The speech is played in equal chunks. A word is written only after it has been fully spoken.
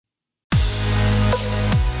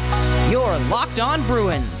Locked On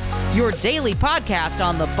Bruins, your daily podcast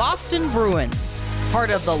on the Boston Bruins. Part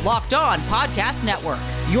of the Locked On Podcast Network,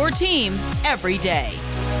 your team every day.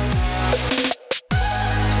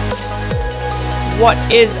 What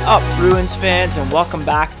is up, Bruins fans, and welcome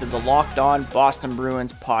back to the Locked On Boston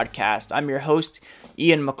Bruins podcast. I'm your host,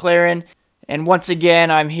 Ian McLaren, and once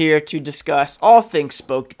again, I'm here to discuss all things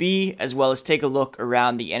Spoked B, as well as take a look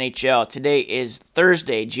around the NHL. Today is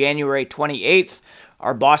Thursday, January 28th.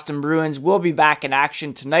 Our Boston Bruins will be back in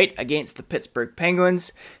action tonight against the Pittsburgh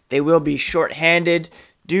Penguins. They will be shorthanded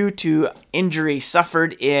due to injury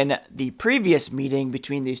suffered in the previous meeting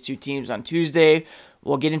between these two teams on Tuesday.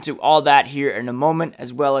 We'll get into all that here in a moment,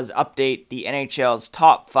 as well as update the NHL's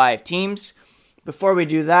top 5 teams. Before we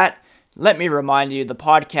do that, let me remind you the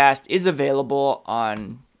podcast is available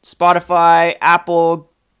on Spotify, Apple,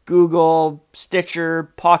 Google,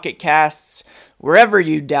 Stitcher, Pocket Casts, wherever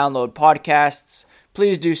you download podcasts.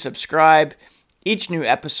 Please do subscribe. Each new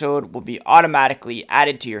episode will be automatically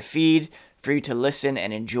added to your feed for you to listen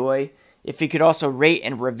and enjoy. If you could also rate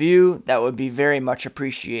and review, that would be very much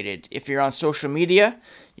appreciated. If you're on social media,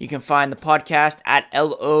 you can find the podcast at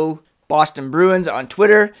LO Boston Bruins on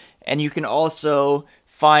Twitter, and you can also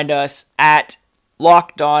find us at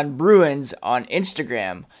Locked On Bruins on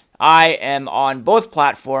Instagram. I am on both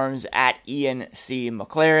platforms at Ian C.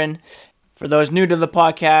 McLaren. For those new to the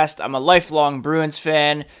podcast, I'm a lifelong Bruins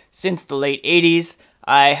fan since the late 80s.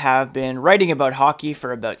 I have been writing about hockey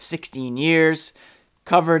for about 16 years,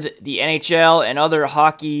 covered the NHL and other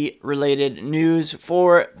hockey-related news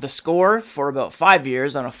for The Score for about 5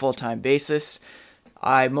 years on a full-time basis.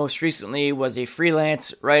 I most recently was a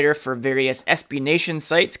freelance writer for various SB Nation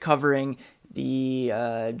sites covering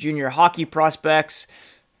the junior hockey prospects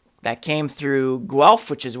that came through Guelph,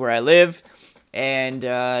 which is where I live. And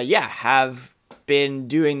have been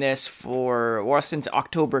doing this since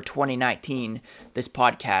October 2019. This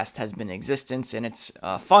podcast has been in existence, and it's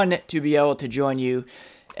fun to be able to join you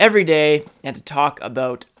every day and to talk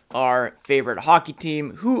about our favorite hockey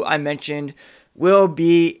team, who I mentioned will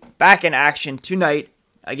be back in action tonight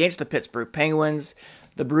against the Pittsburgh Penguins.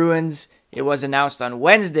 The Bruins, it was announced on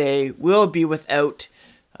Wednesday, will be without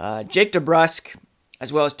Jake DeBrusk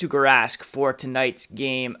as well as Tuukka Rask for tonight's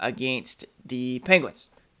game against the Penguins.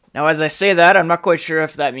 Now, as I say that, I'm not quite sure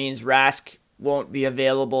if that means Rask won't be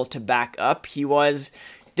available to back up. He was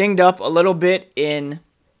dinged up a little bit in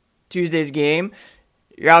Tuesday's game.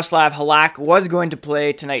 Jaroslav Halak was going to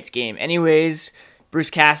play tonight's game anyways. Bruce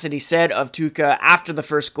Cassidy said of Tuukka after the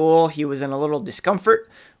first goal, he was in a little discomfort,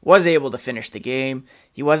 was able to finish the game.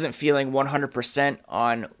 He wasn't feeling 100%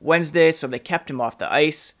 on Wednesday, so they kept him off the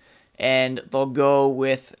ice. And they'll go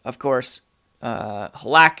with, of course,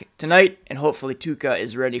 Halak tonight, and hopefully Tuukka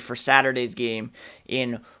is ready for Saturday's game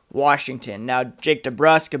in Washington. Now, Jake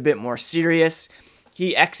DeBrusk, a bit more serious.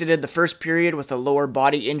 He exited the first period with a lower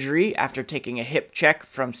body injury after taking a hip check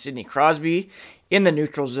from Sidney Crosby in the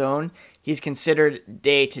neutral zone. He's considered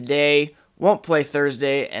day-to-day, won't play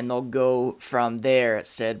Thursday, and they'll go from there,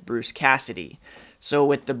 said Bruce Cassidy. So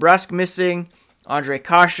with DeBrusk missing, Andre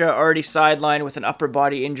Kasha already sidelined with an upper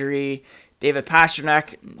body injury. David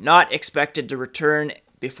Pastrnak not expected to return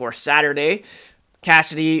before Saturday.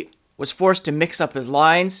 Cassidy was forced to mix up his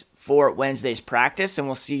lines for Wednesday's practice, and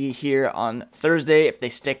we'll see here on Thursday if they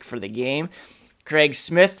stick for the game. Craig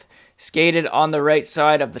Smith skated on the right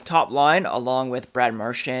side of the top line along with Brad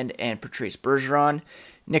Marchand and Patrice Bergeron.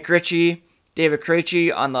 Nick Ritchie, David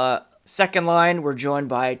Krejci on the second line were joined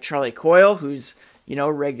by Charlie Coyle, who's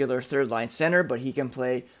regular third-line center, but he can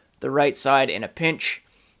play the right side in a pinch.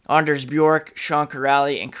 Anders Bjork, Sean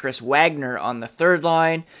Corrali, and Chris Wagner on the third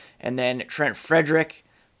line, and then Trent Frederick,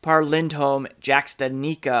 Par Lindholm, Jack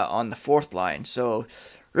Studnicka on the fourth line. So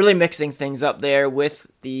really mixing things up there with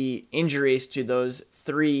the injuries to those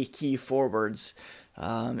 3 key forwards.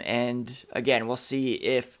 And again, we'll see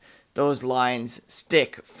if those lines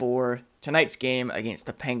stick for tonight's game against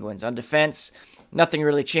the Penguins. On defense, nothing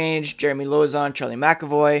really changed. Jeremy Lauzon, Charlie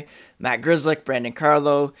McAvoy, Matt Grzelcyk, Brandon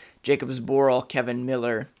Carlo, Jacob Zboril, Kevin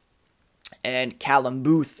Miller, and Callum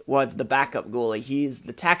Booth was the backup goalie. He's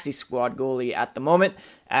the taxi squad goalie at the moment,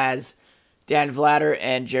 as Dan Vladar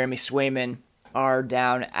and Jeremy Swayman are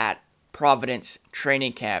down at Providence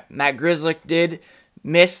training camp. Matt Grzelcyk did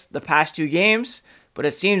miss the past 2 games, but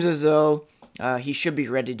it seems as though he should be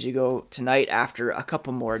ready to go tonight after a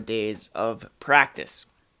couple more days of practice.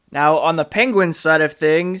 Now, on the Penguins side of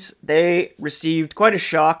things, they received quite a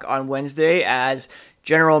shock on Wednesday as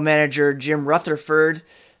general manager Jim Rutherford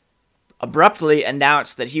abruptly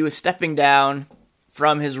announced that he was stepping down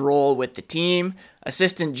from his role with the team.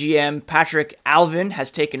 Assistant GM Patrick Alvin has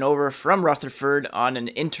taken over from Rutherford on an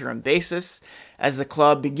interim basis as the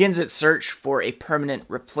club begins its search for a permanent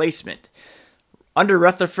replacement. Under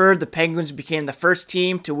Rutherford, the Penguins became the first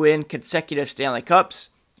team to win consecutive Stanley Cups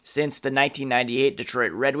since the 1998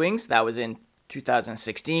 Detroit Red Wings. That was in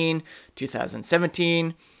 2016,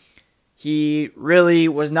 2017. He really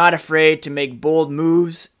was not afraid to make bold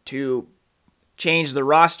moves to change the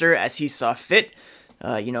roster as he saw fit.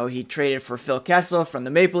 He traded for Phil Kessel from the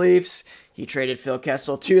Maple Leafs. He traded Phil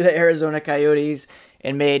Kessel to the Arizona Coyotes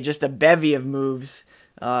and made just a bevy of moves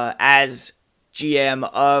as GM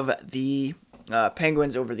of the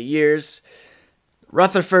Penguins over the years.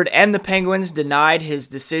 Rutherford and the Penguins denied his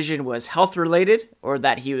decision was health-related or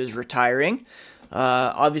that he was retiring.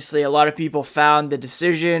 Obviously, a lot of people found the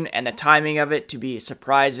decision and the timing of it to be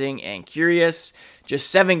surprising and curious. Just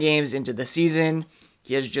 7 games into the season,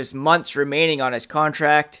 he has just months remaining on his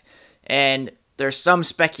contract, and there's some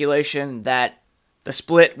speculation that the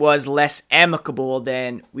split was less amicable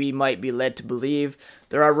than we might be led to believe.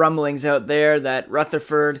 There are rumblings out there that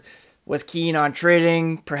Rutherford was keen on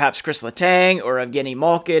trading perhaps Chris Letang or Evgeny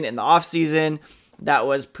Malkin in the offseason. That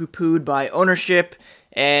was poo-pooed by ownership,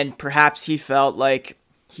 and perhaps he felt like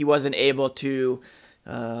he wasn't able to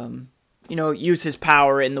use his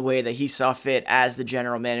power in the way that he saw fit as the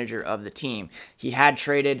general manager of the team. He had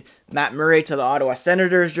traded Matt Murray to the Ottawa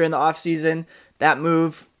Senators during the offseason. That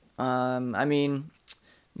move, not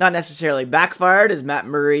necessarily backfired, as Matt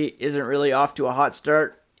Murray isn't really off to a hot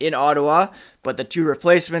start in Ottawa, but the 2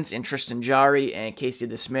 replacements in Tristan Jarry and Casey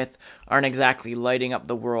DeSmith aren't exactly lighting up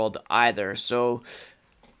the world either. So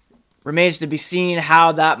remains to be seen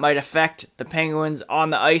how that might affect the Penguins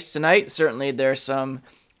on the ice tonight. Certainly there's some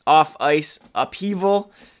off-ice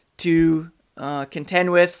upheaval to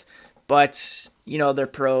contend with, but, they're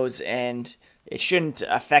pros, and it shouldn't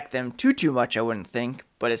affect them too much, I wouldn't think,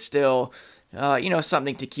 but it's still,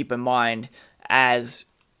 something to keep in mind as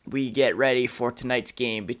we get ready for tonight's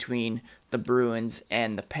game between the Bruins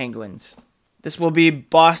and the Penguins. This will be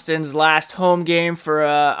Boston's last home game for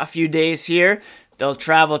a few days here. They'll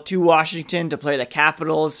travel to Washington to play the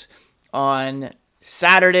Capitals on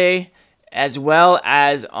Saturday, as well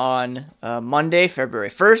as on Monday, February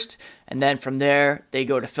 1st. And then from there, they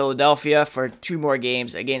go to Philadelphia for 2 more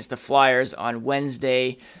games against the Flyers on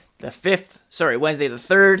Wednesday the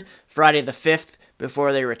 3rd, Friday the 5th,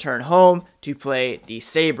 before they return home to play the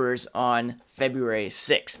Sabres on February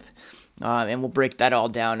 6th. And we'll break that all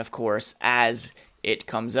down, of course, as it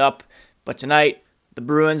comes up. But tonight, the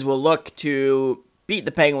Bruins will look to beat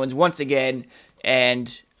the Penguins once again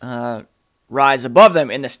and rise above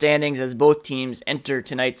them in the standings as both teams enter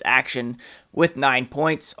tonight's action with 9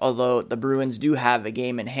 points, although the Bruins do have a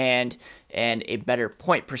game in hand and a better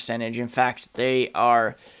point percentage. In fact, they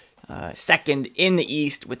are second in the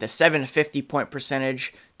East with a 750 point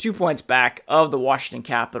percentage, 2 points back of the Washington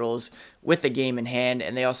Capitals with a game in hand,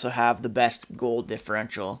 and they also have the best goal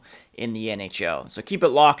differential in the NHL. So keep it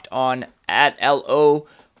locked on at LO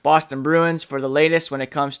Boston Bruins for the latest when it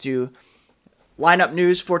comes to lineup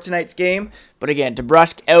news for tonight's game. But again,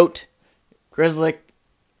 DeBrusk out, Grzelcyk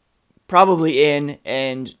probably in,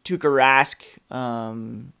 and Tuukka Rask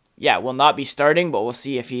will not be starting, but we'll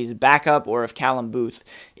see if he's backup or if Callum Booth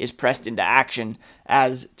is pressed into action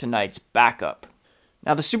as tonight's backup.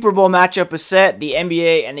 Now the Super Bowl matchup is set. The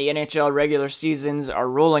NBA and the NHL regular seasons are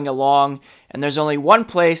rolling along, and there's only one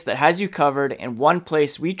place that has you covered and one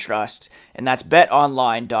place we trust, and that's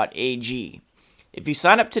betonline.ag. If you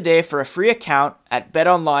sign up today for a free account at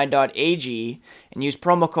betonline.ag and use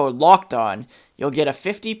promo code LOCKEDON, you'll get a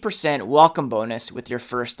 50% welcome bonus with your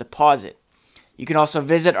first deposit. You can also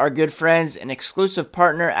visit our good friends and exclusive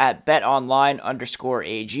partner at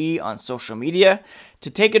betonline_AG on social media to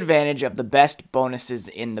take advantage of the best bonuses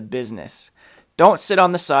in the business. Don't sit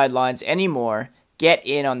on the sidelines anymore. Get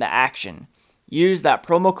in on the action. Use that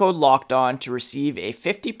promo code LOCKEDON to receive a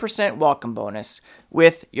 50% welcome bonus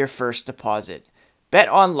with your first deposit.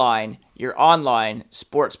 BetOnline, your online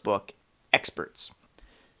sportsbook experts.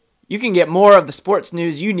 You can get more of the sports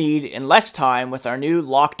news you need in less time with our new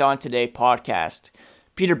Locked On Today podcast.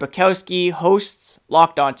 Peter Bukowski hosts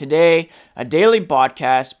Locked On Today, a daily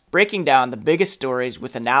podcast breaking down the biggest stories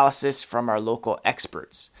with analysis from our local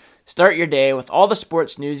experts. Start your day with all the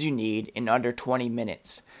sports news you need in under 20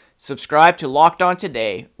 minutes. Subscribe to Locked On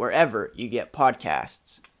Today wherever you get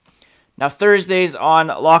podcasts. Now, Thursdays on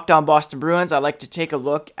Locked On Boston Bruins, I like to take a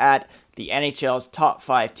look at the NHL's top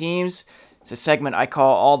 5 teams. It's a segment I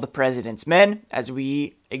call All the President's Men, as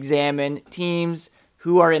we examine teams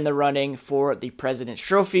who are in the running for the President's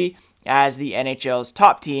Trophy as the NHL's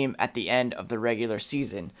top team at the end of the regular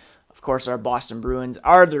season. Of course, our Boston Bruins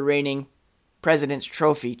are the reigning President's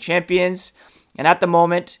Trophy champions. And at the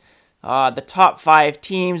moment, the top 5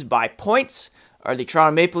 teams by points are the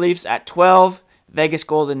Toronto Maple Leafs at 12, Vegas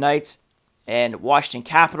Golden Knights and Washington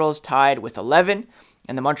Capitals tied with 11,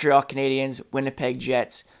 and the Montreal Canadiens, Winnipeg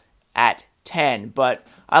Jets at 10. But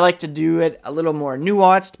I like to do it a little more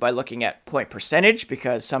nuanced by looking at point percentage,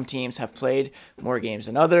 because some teams have played more games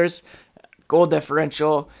than others, goal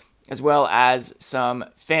differential, as well as some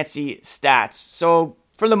fancy stats. So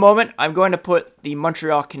for the moment, I'm going to put the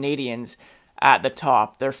Montreal Canadiens at the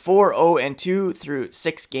top. They're 4-0-2 through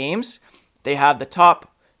 6 games. They have the top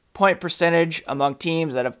point percentage among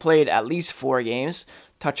teams that have played at least 4 games.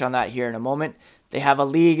 Touch on that here in a moment. They have a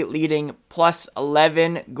league-leading plus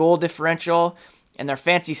 11 goal differential, and their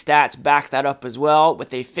fancy stats back that up as well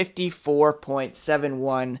with a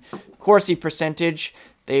 54.71 Corsi percentage.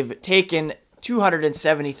 They've taken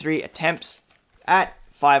 273 attempts at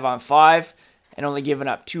 5-on-5 and only given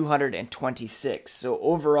up 226. So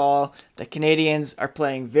overall, the Canadiens are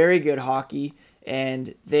playing very good hockey,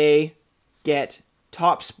 and they get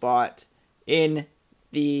top spot in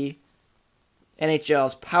the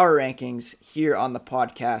NHL's power rankings here on the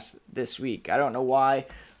podcast this week. I don't know why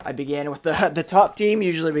I began with the top team.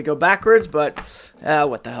 Usually we go backwards, but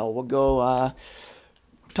what the hell. We'll go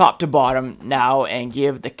top to bottom now and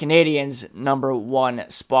give the Canadiens number 1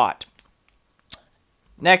 spot.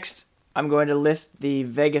 Next, I'm going to list the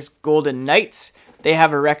Vegas Golden Knights. They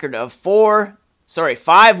have a record of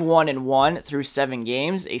 5-1-1 through 7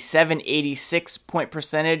 games, a .786 point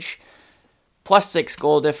percentage, plus 6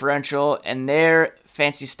 goal differential, and their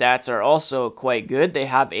fancy stats are also quite good. They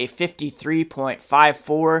have a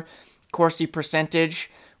 53.54 Corsi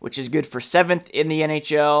percentage, which is good for 7th in the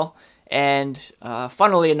NHL, and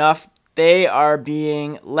funnily enough, they are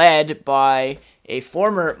being led by a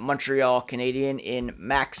former Montreal Canadian in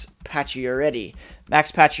Max Pacioretty.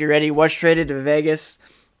 Max Pacioretty was traded to Vegas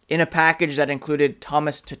in a package that included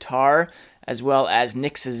Thomas Tatar, as well as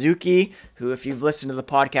Nick Suzuki, who, if you've listened to the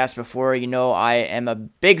podcast before, you know I am a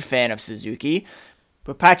big fan of Suzuki.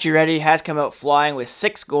 But Pacioretty has come out flying with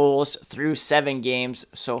 6 goals through 7 games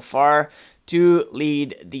so far to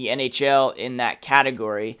lead the NHL in that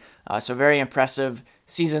category. So very impressive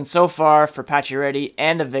season so far for Pacioretty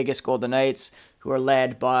and the Vegas Golden Knights, who are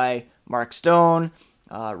led by Mark Stone,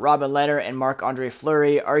 Robin Lehner, and Marc-Andre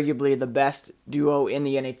Fleury, arguably the best duo in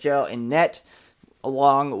the NHL in net,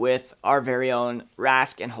 along with our very own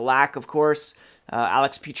Rask and Halak, of course.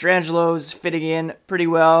 Alex Pietrangelo's fitting in pretty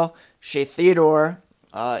well. Shea Theodore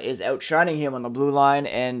is outshining him on the blue line,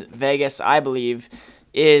 and Vegas, I believe,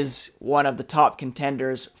 is one of the top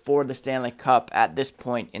contenders for the Stanley Cup at this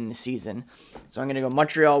point in the season. So I'm going to go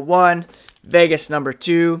Montreal 1, Vegas number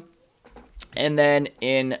 2, and then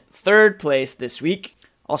in third place this week,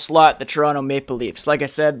 I'll slot the Toronto Maple Leafs. Like I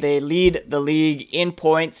said, they lead the league in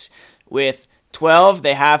points with 12.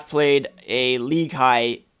 They have played a league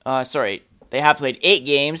high, they have played 8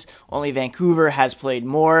 games. Only Vancouver has played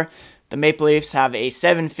more. The Maple Leafs have a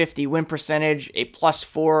 .750 win percentage, a plus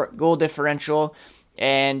 4 goal differential,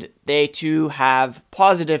 and they too have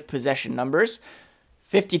positive possession numbers.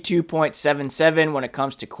 52.77 when it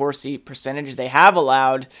comes to Corsi percentage. They have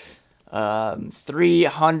allowed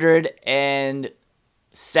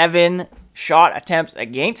 307 shot attempts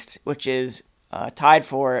against, which is tied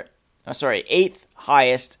for 8th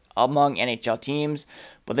highest among NHL teams,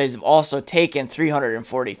 but they've also taken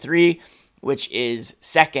 343, which is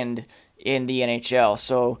 2nd in the NHL.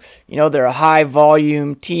 So, they're a high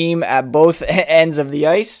volume team at both ends of the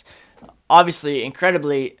ice. Obviously,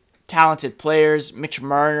 incredibly talented players. Mitch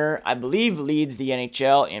Marner, I believe, leads the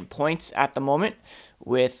NHL in points at the moment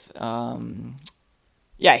with,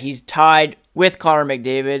 he's tied with Connor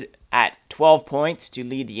McDavid at 12 points to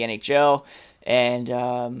lead the NHL. And,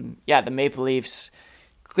 the Maple Leafs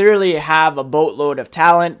clearly have a boatload of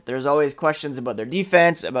talent. There's always questions about their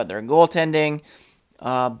defense, about their goaltending.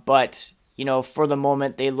 But, for the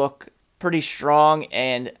moment, they look pretty strong.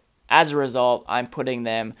 And as a result, I'm putting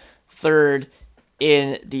them 3rd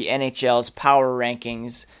in the NHL's power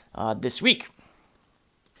rankings this week.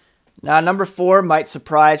 Now, number 4 might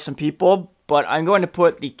surprise some people, but I'm going to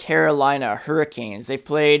put the Carolina Hurricanes. They've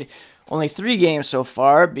played only 3 games so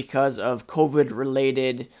far because of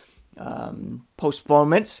COVID-related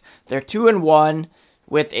postponements. They're 2-1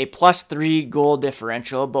 with a plus 3 goal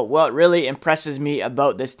differential, but what really impresses me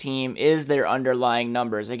about this team is their underlying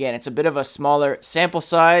numbers. Again, it's a bit of a smaller sample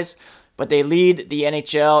size, but they lead the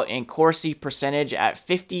NHL in Corsi percentage at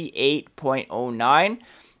 58.09,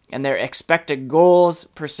 and their expected goals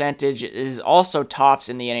percentage is also tops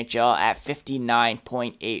in the NHL at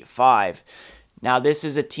 59.85. Now, this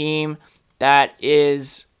is a team that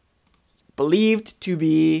is believed to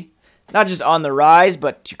be not just on the rise,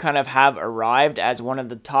 but to kind of have arrived as one of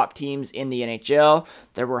the top teams in the NHL.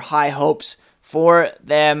 There were high hopes for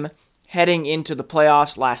them heading into the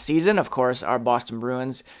playoffs last season. Of course, our Boston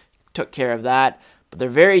Bruins took care of that, but they're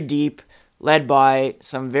very deep, led by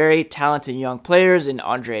some very talented young players in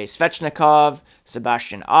Andrei Svechnikov,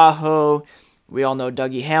 Sebastian Aho. We all know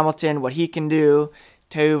Dougie Hamilton, what he can do,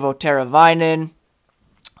 Teuvo Teravainen,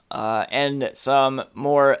 and some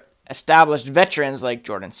more established veterans like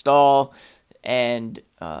Jordan Staal and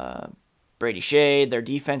Brady Shea. Their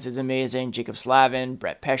defense is amazing. Jacob Slavin,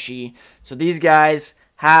 Brett Pesce. So these guys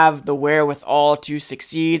have the wherewithal to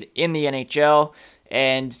succeed in the NHL.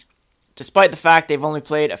 And despite the fact they've only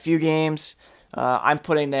played a few games, I'm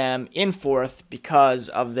putting them in fourth because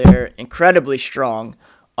of their incredibly strong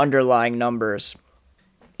underlying numbers.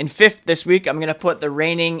 In fifth this week, I'm going to put the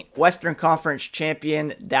reigning Western Conference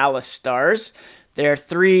champion Dallas Stars. They're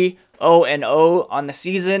 3-0-0 on the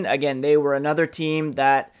season. Again, they were another team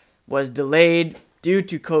that was delayed due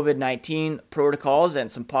to COVID-19 protocols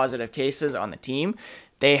and some positive cases on the team.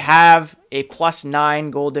 They have a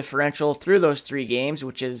 +9 goal differential through those 3 games,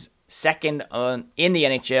 which is second in the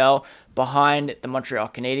NHL behind the Montreal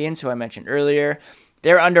Canadiens, who I mentioned earlier.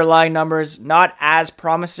 Their underlying numbers not as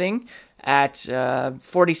promising at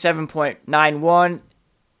 47.91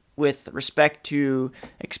 with respect to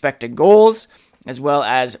expected goals, as well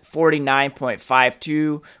as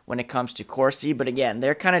 49.52 when it comes to Corsi. But again,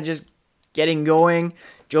 they're kind of just getting going.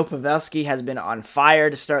 Joe Pavelski has been on fire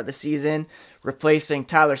to start the season, replacing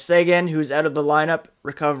Tyler Seguin, who's out of the lineup,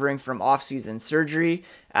 recovering from off-season surgery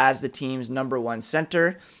as the team's number 1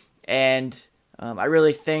 center. And I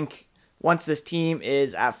really think once this team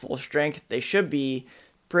is at full strength, they should be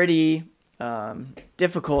pretty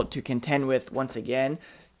difficult to contend with once again.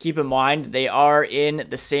 Keep in mind, they are in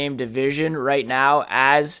the same division right now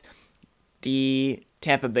as the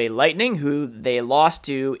Tampa Bay Lightning, who they lost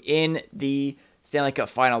to in the Stanley Cup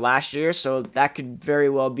final last year. So that could very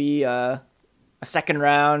well be a second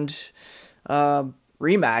round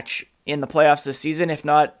rematch in the playoffs this season, if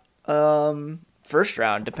not first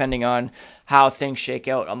round, depending on how things shake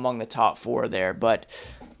out among the top 4 there. But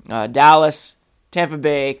Dallas, Tampa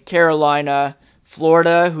Bay, Carolina,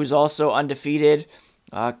 Florida, who's also undefeated,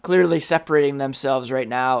 clearly separating themselves right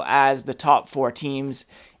now as the top 4 teams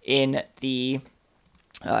in the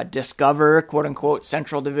Discover, quote-unquote,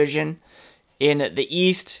 Central Division. In the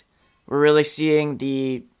East, we're really seeing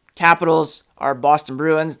the Capitals, our Boston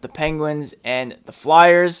Bruins, the Penguins, and the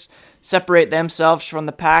Flyers separate themselves from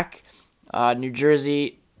the pack. New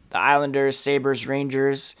Jersey, the Islanders, Sabres,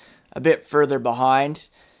 Rangers, a bit further behind.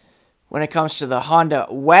 When it comes to the Honda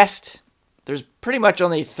West, there's pretty much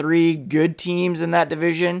only 3 good teams in that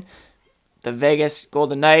division. The Vegas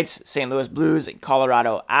Golden Knights, St. Louis Blues, and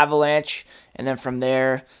Colorado Avalanche. And then from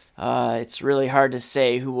there, it's really hard to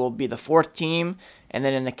say who will be the 4th team. And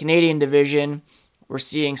then in the Canadian division, we're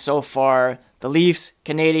seeing so far the Leafs,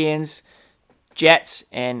 Canadiens, Jets,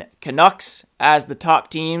 and Canucks as the top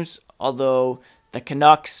teams, although the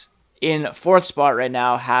Canucks in 4th spot right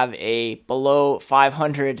now have a below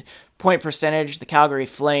 500 point percentage. The Calgary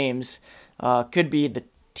Flames could be the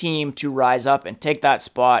team to rise up and take that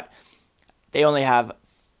spot. They only have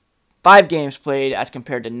 5 games played as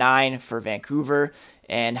compared to 9 for Vancouver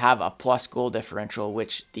and have a plus goal differential,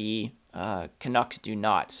 which the Canucks do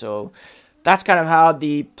not. So that's kind of how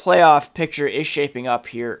the playoff picture is shaping up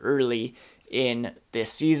here early in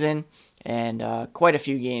this season, and quite a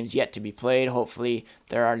few games yet to be played. Hopefully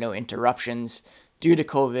there are no interruptions due to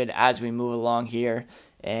COVID as we move along here,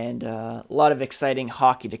 and a lot of exciting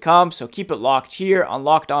hockey to come. So keep it locked here on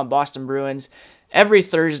Locked On Boston Bruins every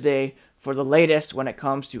Thursday for the latest when it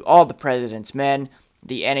comes to all the President's Men,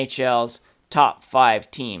 the NHL's top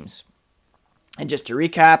 5 teams. And just to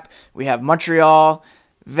recap, we have Montreal,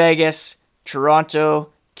 Vegas,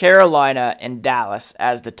 Toronto, Carolina, and Dallas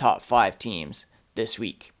as the top 5 teams this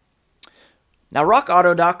week. Now,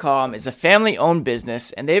 RockAuto.com is a family-owned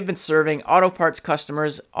business, and they've been serving auto parts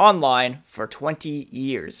customers online for 20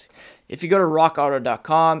 years. If you go to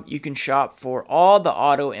RockAuto.com, you can shop for all the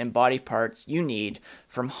auto and body parts you need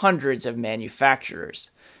from hundreds of manufacturers.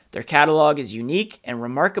 Their catalog is unique and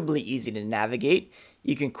remarkably easy to navigate.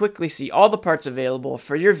 You can quickly see all the parts available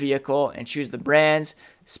for your vehicle and choose the brands,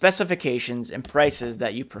 specifications, and prices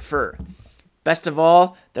that you prefer. Best of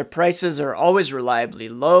all, their prices are always reliably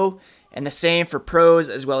low, and the same for pros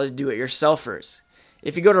as well as do-it-yourselfers.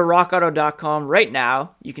 If you go to rockauto.com right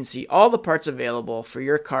now, you can see all the parts available for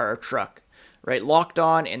your car or truck. Right, locked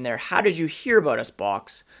on in their How Did You Hear About Us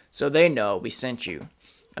box, so they know we sent you.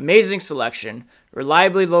 Amazing selection,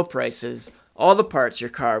 reliably low prices, all the parts your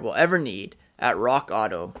car will ever need at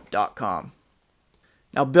rockauto.com.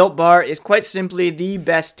 Now, Built Bar is quite simply the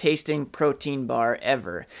best tasting protein bar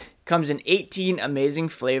ever. It comes in 18 amazing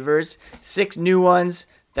flavors, 6 new ones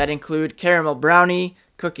that include caramel brownie,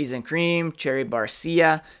 cookies and cream, cherry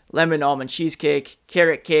barcia, lemon almond cheesecake,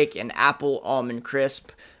 carrot cake, and apple almond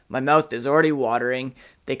crisp. My mouth is already watering.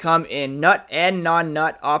 They come in nut and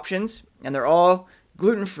non-nut options, and they're all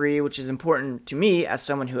gluten-free, which is important to me as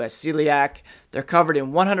someone who has celiac. They're covered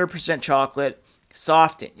in 100% chocolate,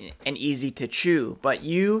 soft and easy to chew, but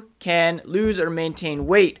you can lose or maintain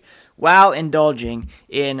weight while indulging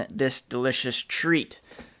in this delicious treat.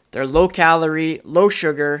 They're low calorie, low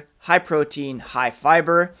sugar, high protein, high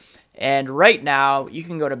fiber, and right now you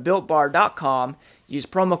can go to BuiltBar.com, use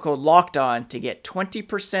promo code LOCKEDON to get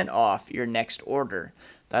 20% off your next order.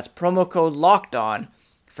 That's promo code LOCKEDON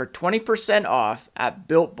for 20% off at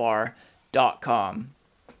BuiltBar.com.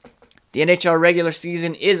 The NHL regular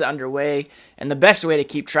season is underway, and the best way to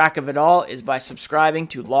keep track of it all is by subscribing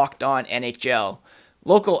to Locked On NHL.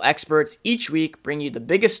 Local experts each week bring you the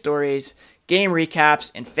biggest stories, game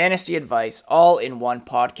recaps, and fantasy advice all in one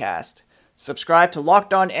podcast. Subscribe to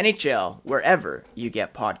Locked On NHL wherever you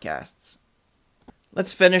get podcasts.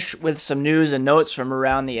 Let's finish with some news and notes from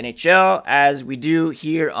around the NHL, as we do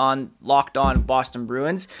here on Locked On Boston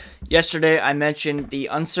Bruins. Yesterday, I mentioned the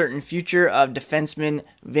uncertain future of defenseman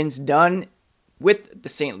Vince Dunn with the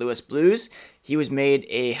St. Louis Blues. He was made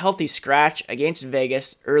a healthy scratch against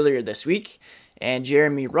Vegas earlier this week, and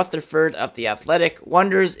Jeremy Rutherford of The Athletic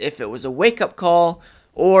wonders if it was a wake-up call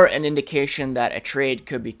or an indication that a trade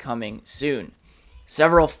could be coming soon.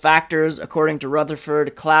 Several factors, according to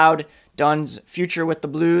Rutherford, cloud Dunn's future with the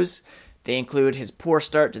Blues. They include his poor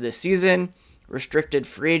start to this season, restricted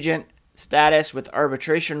free agent status with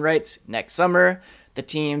arbitration rights next summer, the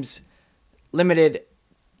team's limited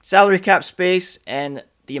salary cap space, and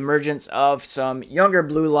the emergence of some younger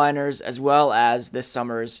blue liners, as well as this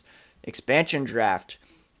summer's expansion draft.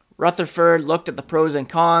 Rutherford looked at the pros and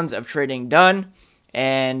cons of trading Dunn,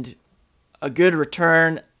 and a good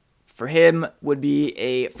return for him would be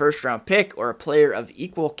a first-round pick or a player of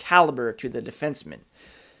equal caliber to the defenseman.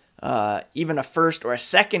 Even a first or a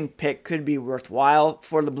second pick could be worthwhile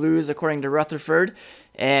for the Blues, according to Rutherford.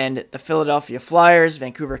 And the Philadelphia Flyers,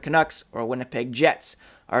 Vancouver Canucks, or Winnipeg Jets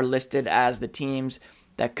are listed as the teams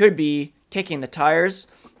that could be kicking the tires.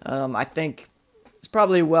 I think it's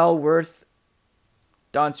probably well worth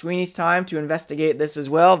Don Sweeney's time to investigate this as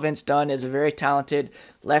well. Vince Dunn is a very talented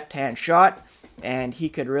left-hand shot, and he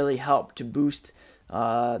could really help to boost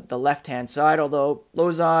the left-hand side, although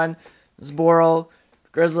Lauzon, Zboril,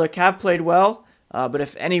 Grzelcyk have played well, but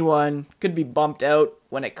if anyone could be bumped out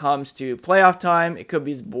when it comes to playoff time, it could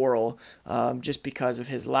be Zboril, just because of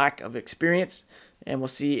his lack of experience, and we'll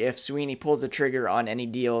see if Sweeney pulls the trigger on any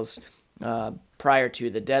deals prior to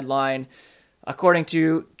the deadline. According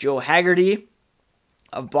to Joe Haggerty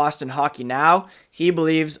of Boston Hockey Now, he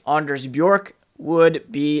believes Anders Bjork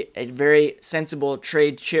would be a very sensible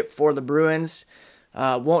trade chip for the Bruins.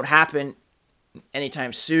 Won't happen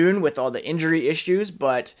anytime soon with all the injury issues,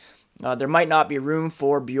 but there might not be room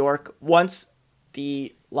for Bjork once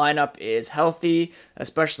the lineup is healthy,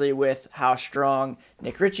 especially with how strong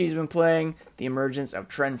Nick Ritchie's been playing, the emergence of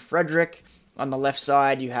Trent Frederick. On the left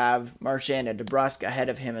side, you have Marchand and DeBrusk ahead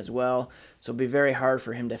of him as well, so it'll be very hard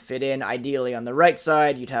for him to fit in. Ideally, on the right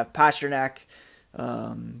side, you'd have Pasternak,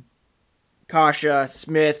 Kasha,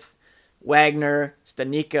 Smith, Wagner,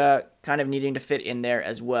 Stanika kind of needing to fit in there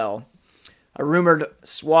as well. A rumored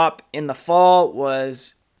swap in the fall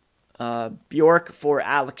was Bjork for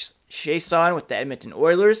Alex Chiasson with the Edmonton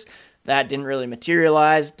Oilers. That didn't really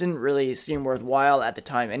materialize, didn't really seem worthwhile at the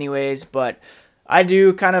time anyways, but I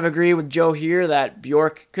do kind of agree with Joe here that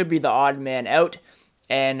Bjork could be the odd man out,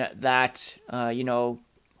 and that,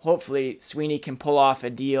 hopefully Sweeney can pull off a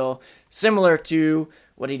deal similar to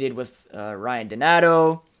what he did with Ryan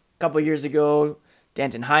Donato a couple years ago,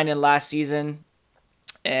 Danton Heinen last season,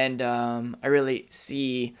 and I really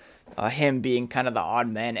see him being kind of the odd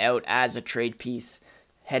man out as a trade piece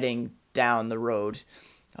heading down the road.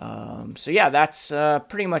 That's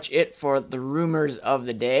pretty much it for the rumors of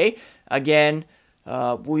the day. Again,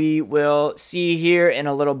 we will see here in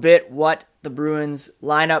a little bit what the Bruins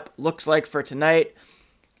lineup looks like for tonight.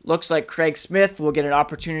 Looks like Craig Smith will get an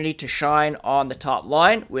opportunity to shine on the top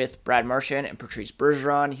line with Brad Marchand and Patrice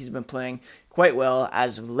Bergeron. He's been playing quite well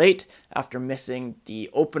as of late after missing the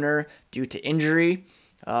opener due to injury.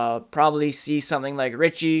 Probably see something like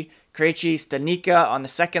Richie, Krejci, Stanika on the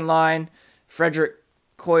second line, Frederick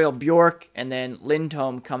Coyle Bjork, and then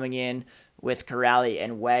Lindholm coming in with Kuraly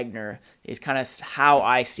and Wagner is kind of how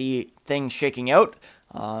I see things shaking out.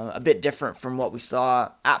 A bit different from what we saw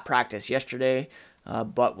at practice yesterday.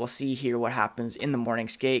 But we'll see here what happens in the morning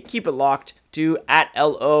skate. Keep it locked to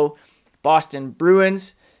 @LO Boston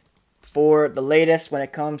Bruins for the latest when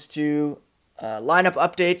it comes to lineup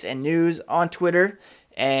updates and news on Twitter.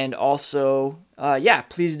 And also,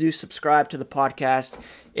 please do subscribe to the podcast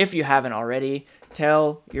if you haven't already.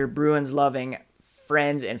 Tell your Bruins-loving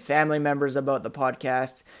friends and family members about the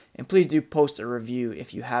podcast. And please do post a review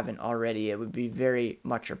if you haven't already. It would be very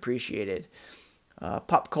much appreciated.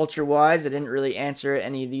 Pop culture-wise, I didn't really answer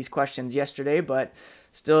any of these questions yesterday, but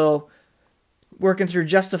still working through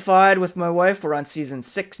Justified with my wife. We're on season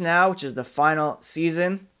 6 now, which is the final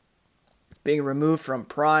season. It's being removed from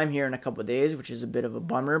Prime here in a couple of days, which is a bit of a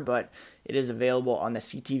bummer, but it is available on the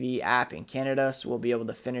CTV app in Canada, so we'll be able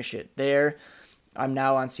to finish it there. I'm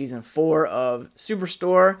now on season 4 of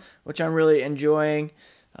Superstore, which I'm really enjoying.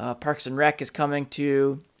 Parks and Rec is coming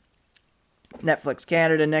to Netflix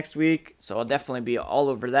Canada next week, so I'll definitely be all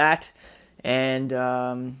over that. And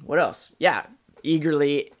what else? Yeah,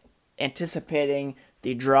 eagerly anticipating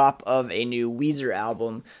the drop of a new Weezer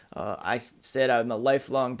album. I said I'm a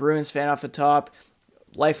lifelong Bruins fan off the top,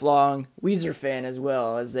 lifelong Weezer fan as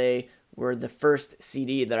well, as they were the first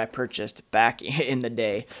CD that I purchased back in the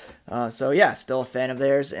day. Still a fan of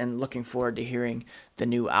theirs and looking forward to hearing the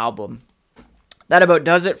new album. That about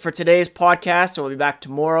does it for today's podcast. So we'll be back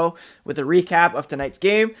tomorrow with a recap of tonight's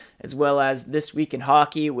game, as well as This Week in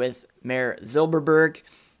Hockey with Mayor Zilberberg.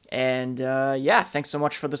 And thanks so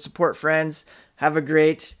much for the support, friends. Have a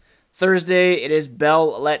great Thursday. It is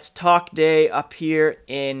Bell Let's Talk Day up here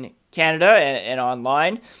in Canada and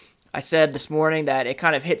online. I said this morning that it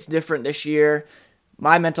kind of hits different this year.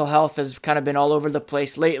 My mental health has kind of been all over the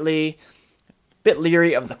place lately. A bit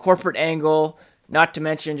leery of the corporate angle, not to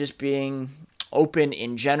mention just being open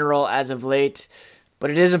in general as of late, but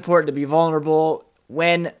it is important to be vulnerable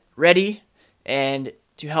when ready and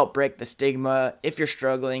to help break the stigma. If you're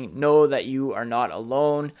struggling, know that you are not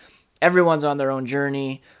alone. Everyone's on their own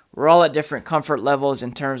journey. We're all at different comfort levels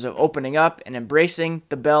in terms of opening up and embracing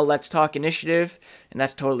the Bell Let's Talk initiative, and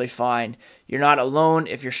that's totally fine. You're not alone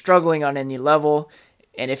if you're struggling on any level,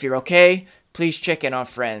 and if you're okay, please check in on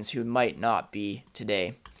friends who might not be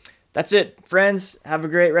today. That's it, friends. Have a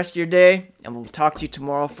great rest of your day, and we'll talk to you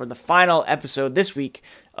tomorrow for the final episode this week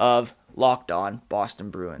of Locked On Boston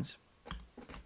Bruins.